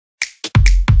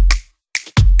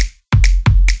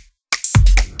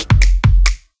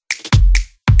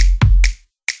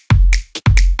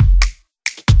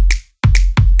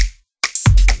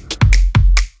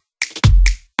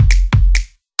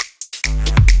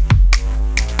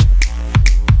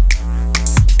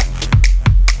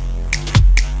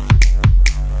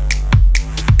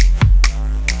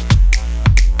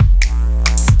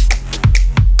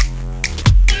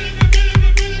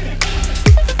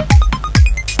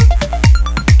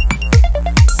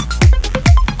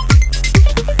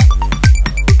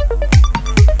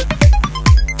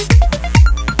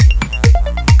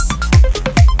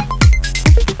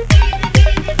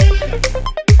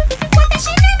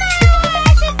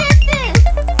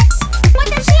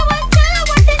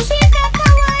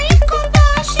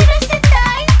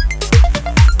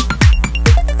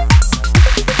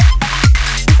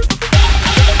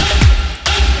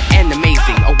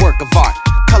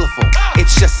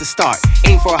to start.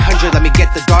 Aim for 100, let me get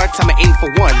the darts. I'ma aim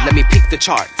for 1, let me peek the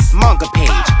charts. Manga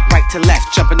page, right to left,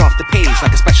 jumping off the page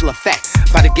like a special effect.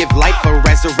 About to give life a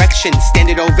resurrection,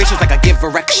 standard ovations like I give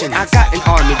erections. I got an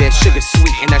army that's sugar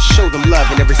sweet, and I show them love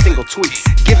in every single tweet.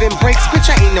 Giving breaks, bitch,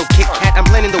 I ain't no Kit Kat. I'm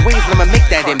blending the waves and I'ma make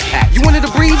that impact. You wanted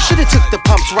to breathe? Should've took the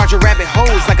pumps. Roger Rabbit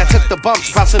hose like I took the bumps.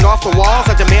 Bouncing off the walls,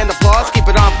 I demand applause. Keep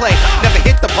it on play, never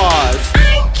hit the pause.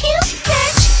 I'm cute,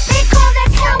 bitch, they call that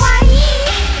Kawaii.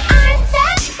 I'm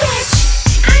that bitch,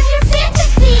 I'm your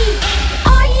fantasy.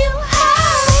 All you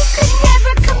hoes could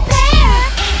never compare.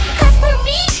 Cause for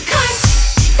me, cunt,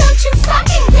 don't you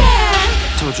fucking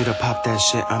dare. Told you to pop that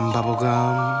shit, I'm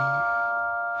bubblegum.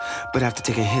 But after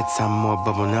taking hits, I'm more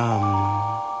bubble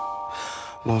numb.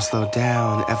 Won't slow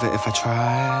down ever if I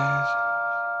tried.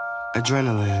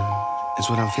 Adrenaline is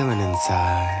what I'm feeling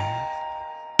inside.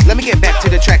 Let me get back to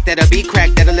the track that'll be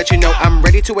cracked, that'll let you know I'm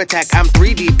ready to attack. I'm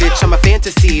 3D, bitch, I'm a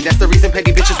fantasy. That's the reason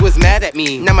petty bitches was mad at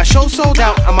me. Now my show's sold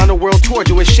out, I'm on a world tour,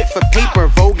 doing shit for paper,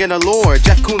 Vogue and Allure.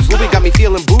 Jeff Koons Louis got me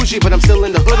feeling bougie, but I'm still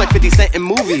in the hood like 50 Cent in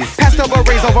movies. Pastel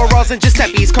berets, overalls, and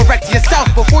Giuseppe's. Correct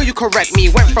yourself before you correct me.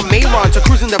 Went from Mayron to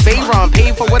cruising the Bayron,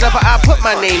 paying for whatever I put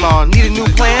my name on. Need a new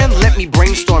plan? Let me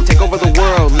brainstorm, take over the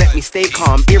world, let me stay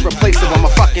calm. Irreplaceable, I'm a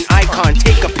fucking icon.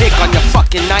 Take a pic on your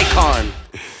fucking Nikon.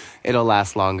 It'll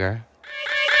last longer.